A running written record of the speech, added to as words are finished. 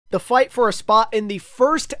The fight for a spot in the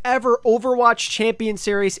first ever Overwatch Champion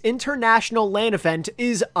Series International LAN event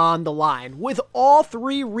is on the line, with all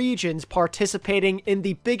three regions participating in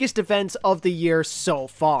the biggest events of the year so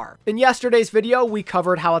far. In yesterday's video, we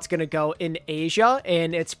covered how it's going to go in Asia,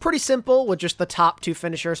 and it's pretty simple with just the top two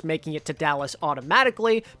finishers making it to Dallas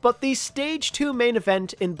automatically, but the Stage 2 main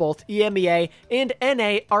event in both EMEA and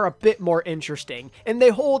NA are a bit more interesting, and they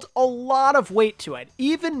hold a lot of weight to it,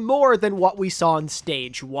 even more than what we saw in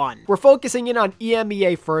Stage 1. We're focusing in on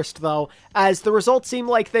EMEA first though, as the results seem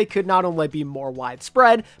like they could not only be more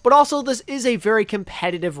widespread, but also this is a very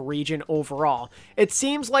competitive region overall. It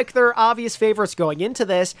seems like there are obvious favorites going into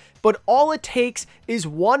this, but all it takes is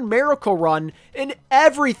one miracle run and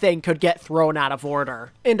everything could get thrown out of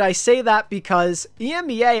order. And I say that because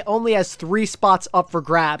EMEA only has 3 spots up for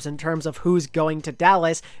grabs in terms of who's going to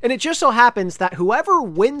Dallas, and it just so happens that whoever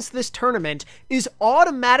wins this tournament is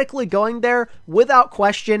automatically going there without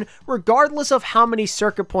question, regardless of how many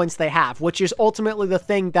circuit points they have, which is ultimately the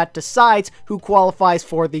thing that decides who qualifies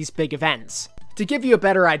for these big events. To give you a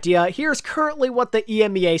better idea, here's currently what the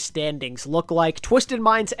EMEA standings look like. Twisted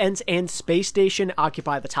Minds, ENCE, and Space Station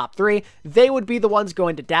occupy the top 3. They would be the ones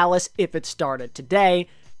going to Dallas if it started today.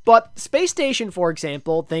 But Space Station, for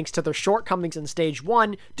example, thanks to their shortcomings in Stage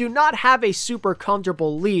 1, do not have a super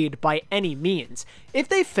comfortable lead by any means. If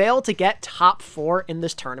they fail to get top 4 in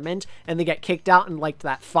this tournament, and they get kicked out in like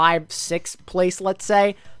that 5-6 place, let's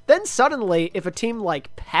say, then suddenly, if a team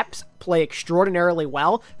like Peps play extraordinarily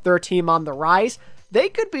well, they're a team on the rise, they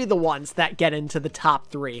could be the ones that get into the top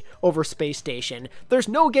 3 over Space Station. There's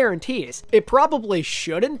no guarantees. It probably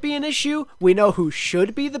shouldn't be an issue. We know who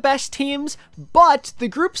should be the best teams, but the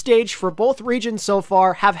group stage for both regions so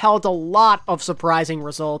far have held a lot of surprising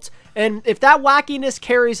results. And if that wackiness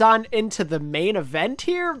carries on into the main event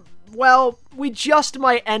here, well, we just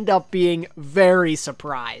might end up being very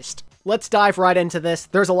surprised. Let's dive right into this.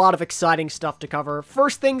 There's a lot of exciting stuff to cover.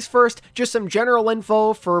 First things first, just some general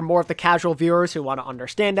info for more of the casual viewers who want to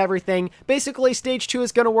understand everything. Basically, Stage 2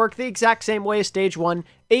 is going to work the exact same way as Stage 1.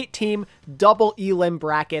 8-team double elim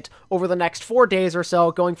bracket over the next 4 days or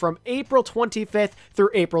so, going from April 25th through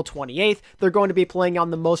April 28th. They're going to be playing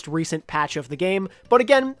on the most recent patch of the game, but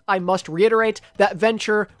again, I must reiterate that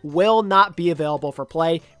Venture will not be available for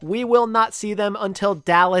play. We will not see them until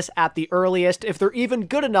Dallas at the earliest, if they're even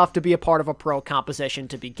good enough to be a part of a pro composition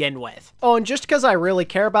to begin with. Oh, and just because I really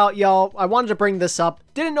care about y'all, I wanted to bring this up.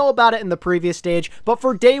 Didn't know about it in the previous stage, but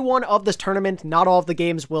for day 1 of this tournament, not all of the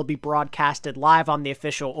games will be broadcasted live on the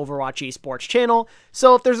official Overwatch esports channel.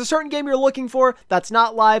 So if there's a certain game you're looking for that's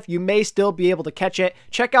not live, you may still be able to catch it.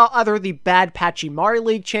 Check out either the Bad Patchy Mari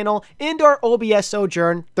League channel and our OBS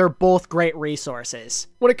Sojourn. They're both great resources.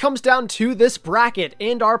 When it comes down to this bracket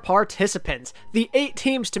and our participants, the 8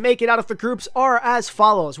 teams to make it out of the groups are as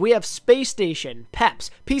follows. We have Space Station,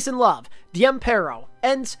 Peps, Peace and Love, Diempero,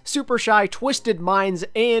 ENCE, Super Shy, Twisted Minds,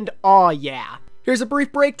 and Aw Yeah. Here's a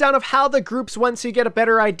brief breakdown of how the groups went so you get a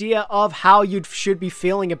better idea of how you should be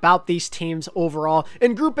feeling about these teams overall.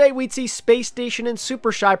 In Group A, we'd see Space Station and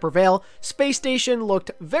Super Shy prevail. Space Station looked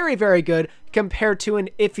very, very good compared to an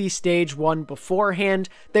iffy Stage 1 beforehand.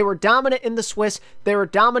 They were dominant in the Swiss, they were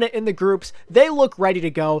dominant in the groups, they look ready to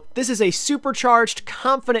go. This is a supercharged,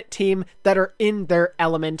 confident team that are in their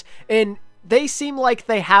element, and they seem like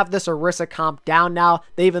they have this Orisa comp down now.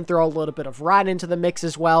 They even throw a little bit of Ryan into the mix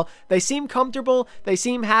as well. They seem comfortable. They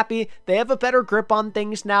seem happy. They have a better grip on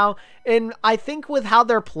things now. And I think with how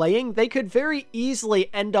they're playing, they could very easily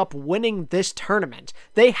end up winning this tournament.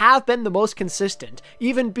 They have been the most consistent,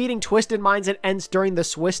 even beating Twisted Minds and ENCE during the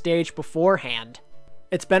Swiss stage beforehand.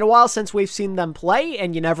 It's been a while since we've seen them play,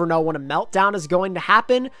 and you never know when a meltdown is going to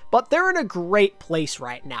happen, but they're in a great place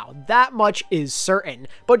right now. That much is certain.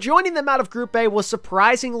 But joining them out of Group A was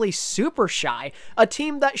surprisingly Super Shy, a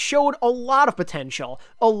team that showed a lot of potential,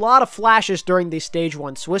 a lot of flashes during the Stage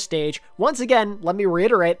 1 Swiss stage. Once again, let me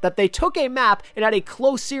reiterate that they took a map and had a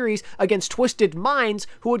close series against Twisted Minds,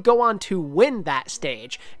 who would go on to win that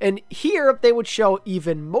stage. And here, they would show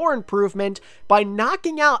even more improvement by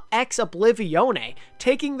knocking out alexyOWL,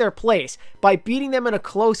 taking their place by beating them in a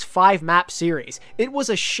close 5-map series. It was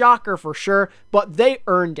a shocker for sure, but they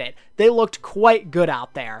earned it. They looked quite good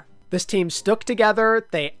out there. This team stuck together,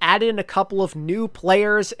 they added in a couple of new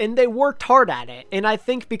players, and they worked hard at it. And I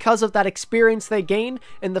think because of that experience they gained,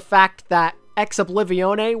 and the fact that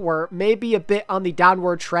alexyOWL were maybe a bit on the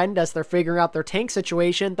downward trend as they're figuring out their tank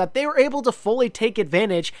situation, that they were able to fully take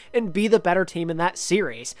advantage and be the better team in that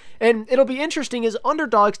series. And it'll be interesting as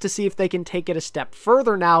underdogs to see if they can take it a step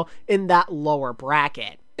further now in that lower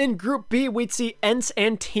bracket. In Group B, we'd see ENCE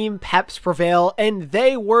and Team Peps prevail, and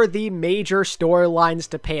they were the major storylines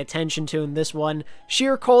to pay attention to in this one.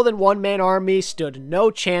 Sheer Cold and One Man Army stood no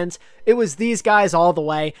chance. It was these guys all the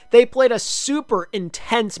way. They played a super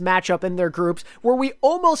intense matchup in their groups where we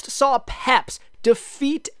almost saw Peps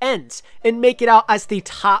defeat ENCE and make it out as the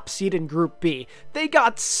top seed in Group B. They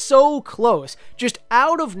got so close, just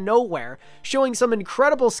out of nowhere, showing some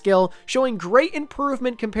incredible skill, showing great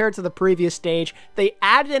improvement compared to the previous stage. They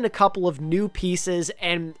added in a couple of new pieces,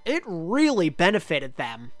 and it really benefited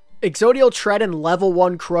them. Exodial Tread and Level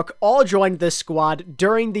 1 Crook all joined this squad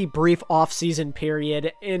during the brief off-season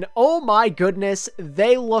period, and oh my goodness,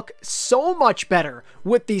 they look so much better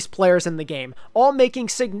with these players in the game, all making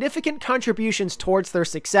significant contributions towards their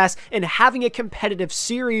success and having a competitive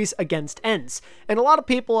series against ENCE. And a lot of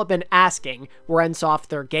people have been asking, were ENCE off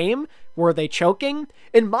their game? Were they choking?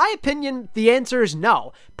 In my opinion, the answer is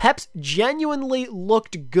no. Peps genuinely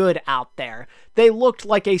looked good out there. They looked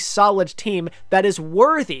like a solid team that is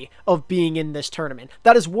worthy of being in this tournament,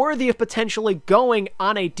 that is worthy of potentially going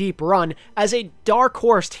on a deep run as a dark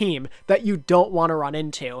horse team that you don't want to run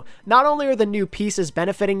into. Not only are the new pieces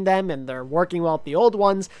benefiting them and they're working well with the old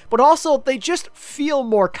ones, but also they just feel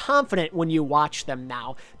more confident when you watch them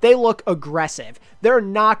now. They look aggressive. They're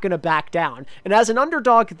not going to back down. And as an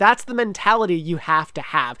underdog, that's the mentality you have to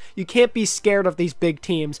have. You can't be scared of these big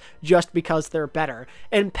teams just because they're better.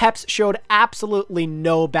 And Peps showed absolutely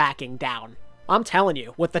no backing down. I'm telling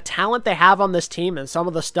you, with the talent they have on this team and some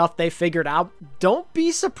of the stuff they figured out, don't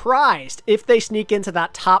be surprised if they sneak into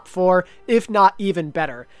that top 4, if not even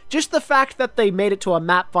better. Just the fact that they made it to a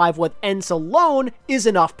map 5 with ENCE alone is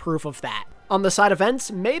enough proof of that. On the side of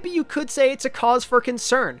ENCE, maybe you could say it's a cause for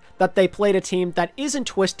concern that they played a team that isn't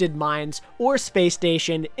Twisted Minds or Space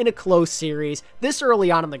Station in a close series this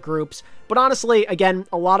early on in the groups. But honestly, again,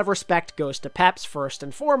 a lot of respect goes to Peps first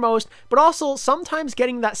and foremost, but also sometimes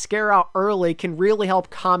getting that scare out early can really help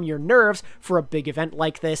calm your nerves for a big event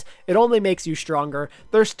like this. It only makes you stronger.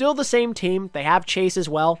 They're still the same team. They have Chase as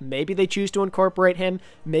well. Maybe they choose to incorporate him.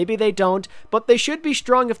 Maybe they don't, but they should be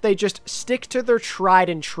strong if they just stick to their tried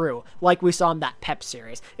and true, like we saw in that Pep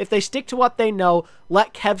series. If they stick to what they know,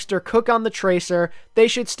 let Kevster cook on the Tracer, they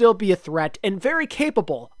should still be a threat and very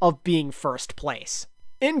capable of being first place.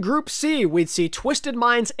 In Group C, we'd see Twisted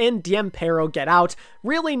Minds and Diempero get out.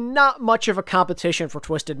 Really not much of a competition for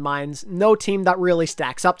Twisted Minds. No team that really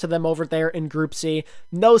stacks up to them over there in Group C.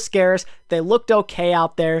 No scares. They looked okay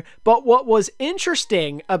out there. But what was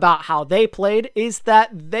interesting about how they played is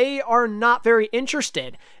that they are not very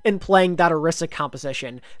interested in playing that Orisa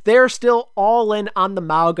composition. They're still all in on the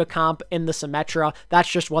Mauga comp in the Symmetra.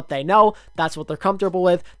 That's just what they know. That's what they're comfortable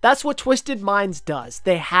with. That's what Twisted Minds does.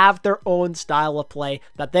 They have their own style of play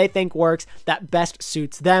that they think works, that best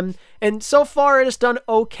suits them, and so far it has done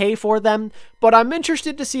okay for them, but I'm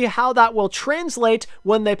interested to see how that will translate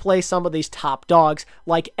when they play some of these top dogs,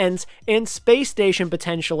 like ENCE and Space Station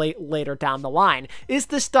potentially later down the line. Is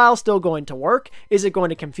this style still going to work? Is it going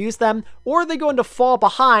to confuse them? Or are they going to fall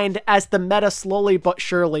behind as the meta slowly but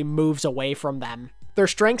surely moves away from them? Their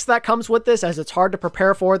strengths that comes with this, as it's hard to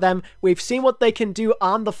prepare for them. We've seen what they can do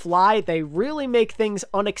on the fly. They really make things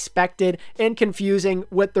unexpected and confusing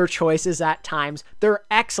with their choices at times. They're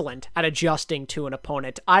excellent at adjusting to an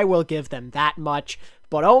opponent. I will give them that much.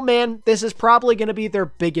 But oh man, this is probably going to be their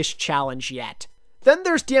biggest challenge yet. Then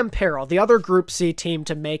there's Diempero, the other Group C team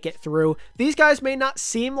to make it through. These guys may not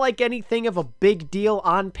seem like anything of a big deal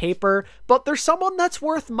on paper, but they're someone that's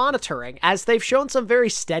worth monitoring, as they've shown some very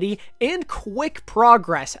steady and quick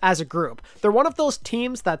progress as a group. They're one of those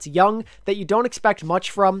teams that's young, that you don't expect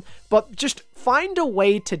much from, but just find a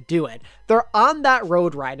way to do it. They're on that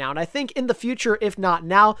road right now, and I think in the future, if not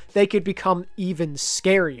now, they could become even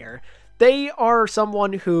scarier. They are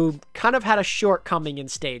someone who kind of had a shortcoming in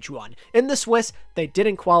Stage 1. In the Swiss, they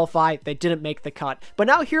didn't qualify, they didn't make the cut, but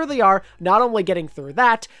now here they are, not only getting through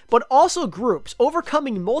that, but also groups,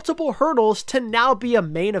 overcoming multiple hurdles to now be a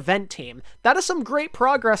main event team. That is some great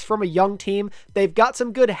progress from a young team. They've got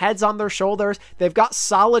some good heads on their shoulders, they've got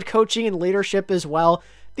solid coaching and leadership as well.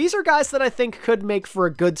 These are guys that I think could make for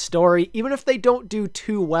a good story, even if they don't do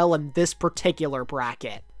too well in this particular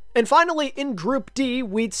bracket. And finally, in Group D,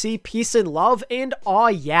 we'd see Peace and Love and Aw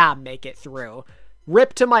Yeah make it through.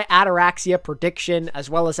 Rip to my Ataraxia prediction, as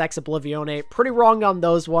well as Ex Oblivione. Pretty wrong on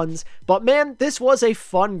those ones, but man, this was a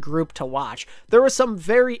fun group to watch. There were some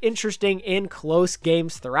very interesting and close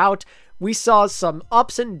games throughout. We saw some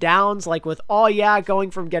ups and downs, like with OWCS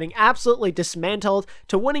going from getting absolutely dismantled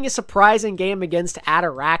to winning a surprising game against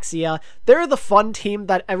Ataraxia. They're the fun team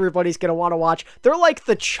that everybody's going to want to watch. They're like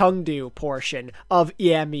the Chengdu portion of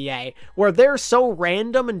EMEA, where they're so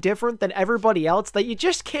random and different than everybody else that you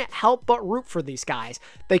just can't help but root for these guys.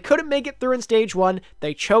 They couldn't make it through in Stage 1,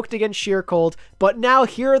 they choked against Sheer Cold, but now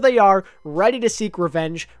here they are, ready to seek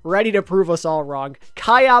revenge, ready to prove us all wrong.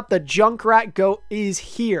 Kayat the Junkrat Goat is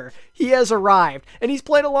here. He has arrived, and he's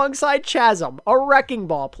played alongside Chasm, a Wrecking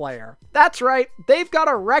Ball player. That's right, they've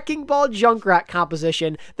got a Wrecking Ball Junkrat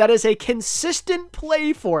composition that is a consistent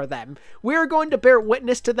play for them. We're going to bear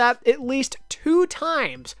witness to that at least 2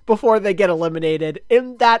 times before they get eliminated,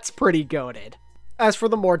 and that's pretty goated. As for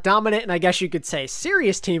the more dominant, and I guess you could say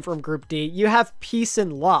serious team from Group D, you have Peace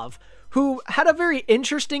and Love, who had a very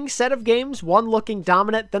interesting set of games, one looking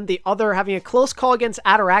dominant, then the other having a close call against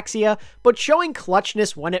Ataraxia, but showing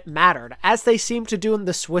clutchness when it mattered, as they seem to do in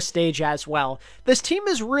the Swiss stage as well. This team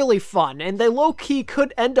is really fun, and they low-key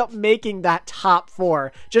could end up making that top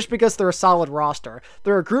 4, just because they're a solid roster.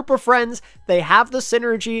 They're a group of friends, they have the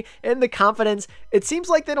synergy and the confidence. It seems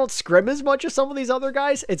like they don't scrim as much as some of these other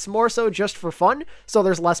guys, it's more so just for fun, so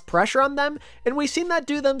there's less pressure on them, and we've seen that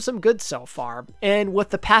do them some good so far. And with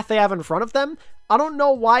the path they have in front of them, I don't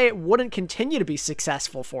know why it wouldn't continue to be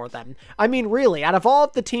successful for them. I mean, really, out of all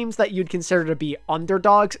of the teams that you'd consider to be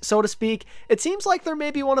underdogs, so to speak, it seems like they're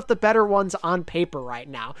maybe one of the better ones on paper right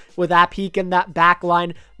now, with Apik in that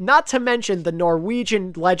backline, not to mention the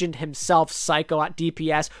Norwegian legend himself, Psycho at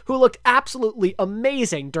DPS, who looked absolutely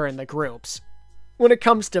amazing during the groups. When it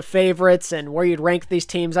comes to favorites and where you'd rank these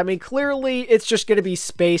teams, I mean, clearly it's just going to be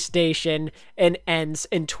Space Station and ENCE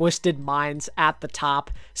and Twisted Minds at the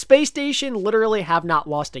top. Space Station literally have not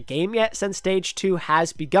lost a game yet since Stage 2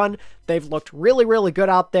 has begun. They've looked really, really good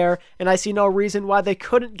out there, and I see no reason why they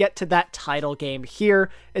couldn't get to that title game here.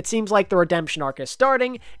 It seems like the redemption arc is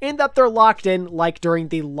starting, and that they're locked in like during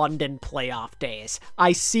the London playoff days.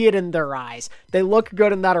 I see it in their eyes. They look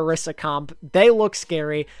good in that Orisa comp. They look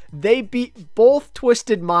scary. They beat both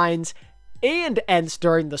Twisted Minds and ENCE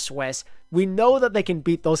during the Swiss. We know that they can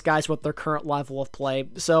beat those guys with their current level of play,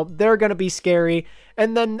 so they're going to be scary.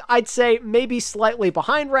 And then I'd say maybe slightly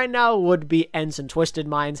behind right now would be ENCE and Twisted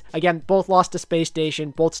Minds. Again, both lost to Space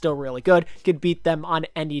Station, both still really good. Could beat them on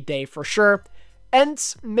any day for sure.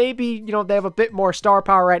 ENCE, maybe, they have a bit more star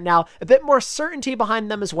power right now, a bit more certainty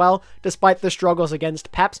behind them as well, despite the struggles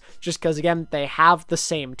against Peps, just because, again, they have the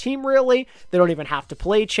same team, really. They don't even have to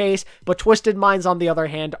play Chase, but Twisted Minds, on the other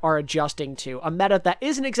hand, are adjusting to a meta that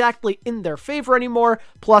isn't exactly in their favor anymore,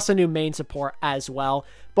 plus a new main support as well.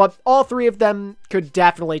 But all 3 of them could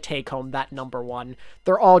definitely take home that number 1.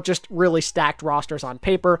 They're all just really stacked rosters on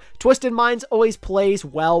paper. Twisted Minds always plays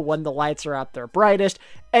well when the lights are at their brightest.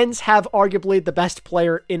 ENCE have arguably the best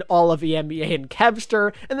player in all of EMEA in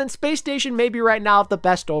Kevster. And then Space Station maybe right now the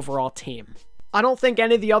best overall team. I don't think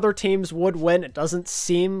any of the other teams would win. It doesn't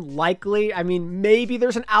seem likely. I mean, maybe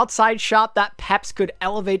there's an outside shot that Peps could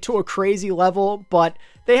elevate to a crazy level, but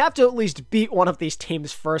they have to at least beat one of these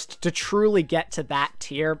teams first to truly get to that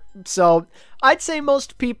tier. So I'd say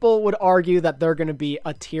most people would argue that they're going to be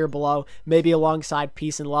a tier below, maybe alongside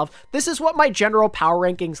Peace and Love. This is what my general power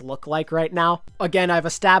rankings look like right now. Again, I've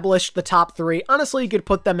established the top 3. Honestly, you could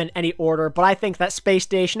put them in any order, but I think that Space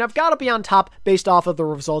Station have got to be on top based off of the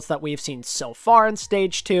results that we've seen so far in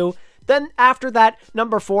Stage 2. Then after that,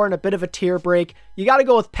 number 4 and a bit of a tier break, you got to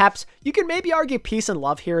go with Peps. You can maybe argue Peace and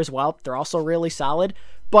Love here as well. They're also really solid.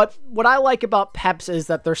 But what I like about Peps is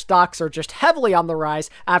that their stocks are just heavily on the rise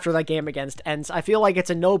after that game against ENCE. I feel like it's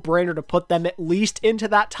a no-brainer to put them at least into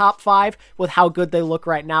that top 5 with how good they look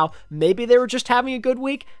right now. Maybe they were just having a good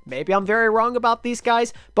week. Maybe I'm very wrong about these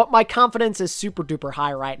guys, but my confidence is super duper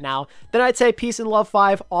high right now. Then I'd say Peace and Love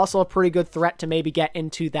 5, also a pretty good threat to maybe get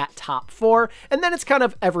into that top 4, and then it's kind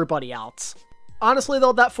of everybody else. Honestly,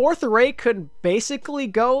 though, that 4th array could basically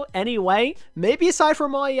go any way. Maybe aside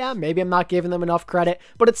from OWCS, maybe I'm not giving them enough credit,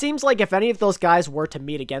 but it seems like if any of those guys were to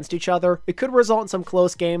meet against each other, it could result in some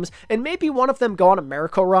close games, and maybe one of them go on a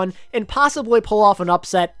miracle run and possibly pull off an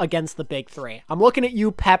upset against the big 3. I'm looking at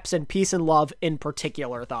you, Peps, and Peace and Love in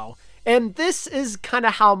particular, though. And this is kind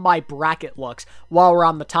of how my bracket looks while we're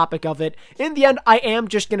on the topic of it. In the end, I am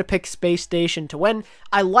just going to pick Space Station to win.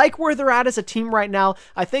 I like where they're at as a team right now.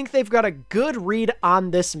 I think they've got a good read on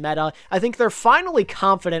this meta. I think they're finally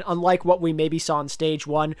confident, unlike what we maybe saw in Stage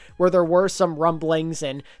 1, where there were some rumblings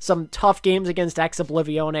and some tough games against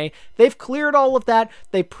Oblivione. They've cleared all of that.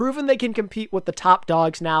 They've proven they can compete with the top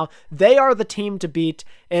dogs now. They are the team to beat,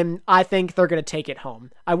 and I think they're going to take it home.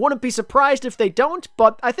 I wouldn't be surprised if they don't,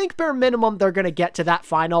 but I think bare minimum they're going to get to that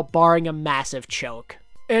final barring a massive choke.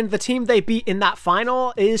 And the team they beat in that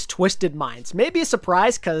final is Twisted Minds. Maybe a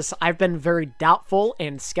surprise because I've been very doubtful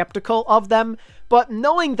and skeptical of them, but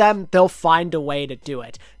knowing them, they'll find a way to do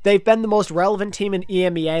it. They've been the most relevant team in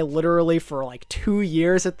EMEA literally for like 2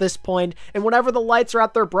 years at this point, and whenever the lights are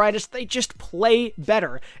at their brightest, they just play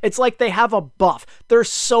better. It's like they have a buff. They're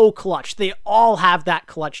so clutch. They all have that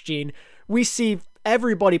clutch gene. We see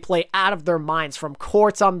everybody play out of their minds, from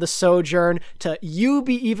Courts on the Sojourn to Yubi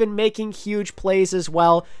even making huge plays as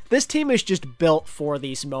well. This team is just built for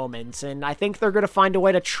these moments, and I think they're going to find a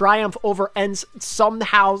way to triumph over ENCE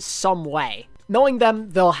somehow, some way. Knowing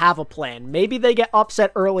them, they'll have a plan. Maybe they get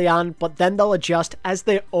upset early on, but then they'll adjust as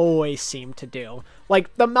they always seem to do.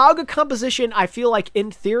 Like, the Mauga composition, I feel like,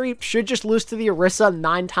 in theory, should just lose to the Orisa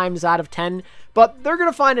 9 times out of 10, but they're going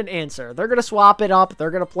to find an answer. They're going to swap it up, they're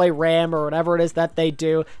going to play Ram or whatever it is that they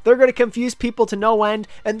do, they're going to confuse people to no end,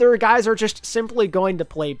 and their guys are just simply going to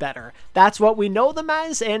play better. That's what we know them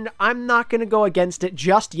as, and I'm not going to go against it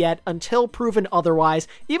just yet until proven otherwise,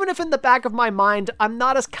 even if in the back of my mind, I'm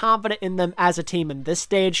not as confident in them as a team in this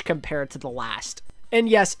stage compared to the last. And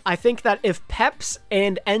yes, I think that if Peps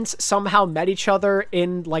and ENCE somehow met each other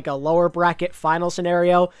in like a lower bracket final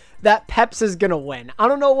scenario, that Peps is gonna win. I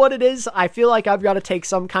don't know what it is. I feel like I've got to take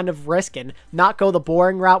some kind of risk and not go the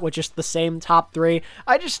boring route with just the same top 3.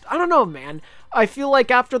 I don't know, man. I feel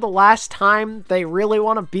like after the last time, they really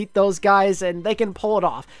want to beat those guys, and they can pull it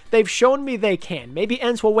off. They've shown me they can. Maybe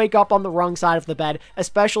ENCE will wake up on the wrong side of the bed,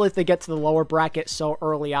 especially if they get to the lower bracket so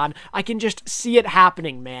early on. I can just see it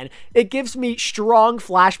happening, man. It gives me strong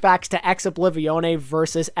flashbacks to Ex Oblivione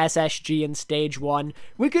versus SSG in Stage 1.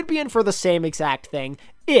 We could be in for the same exact thing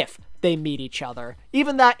if they meet each other.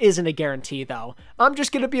 Even that isn't a guarantee, though. I'm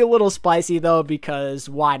just going to be a little spicy, though, because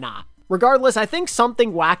why not? Regardless, I think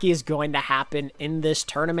something wacky is going to happen in this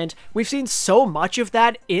tournament. We've seen so much of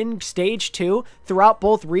that in Stage 2 throughout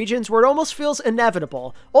both regions where it almost feels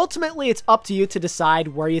inevitable. Ultimately, it's up to you to decide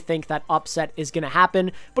where you think that upset is going to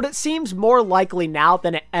happen, but it seems more likely now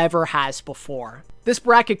than it ever has before. This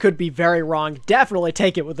bracket could be very wrong. Definitely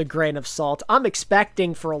take it with a grain of salt. I'm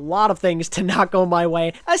expecting for a lot of things to not go my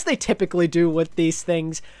way, as they typically do with these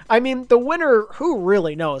things. I mean, the winner, who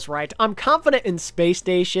really knows, right? I'm confident in Space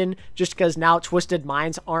Station, just because now Twisted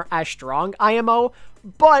Minds aren't as strong, IMO.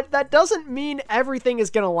 But that doesn't mean everything is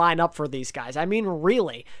going to line up for these guys. I mean,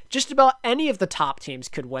 really, just about any of the top teams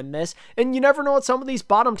could win this, and you never know what some of these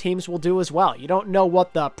bottom teams will do as well. You don't know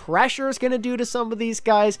what the pressure is going to do to some of these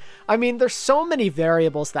guys. I mean, there's so many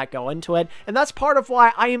variables that go into it, and that's part of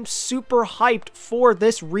why I am super hyped for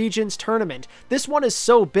this region's tournament. This one is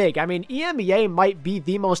so big. I mean, EMEA might be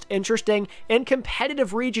the most interesting and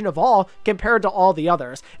competitive region of all compared to all the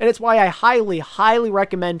others, and it's why I highly, highly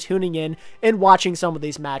recommend tuning in and watching some of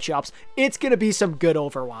these matchups. It's going to be some good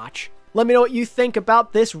Overwatch. Let me know what you think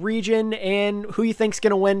about this region and who you think's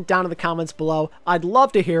going to win down in the comments below. I'd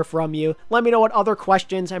love to hear from you. Let me know what other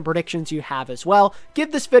questions and predictions you have as well. Give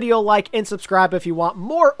this video a like and subscribe if you want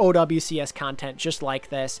more OWCS content just like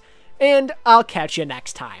this. And I'll catch you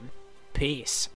next time. Peace.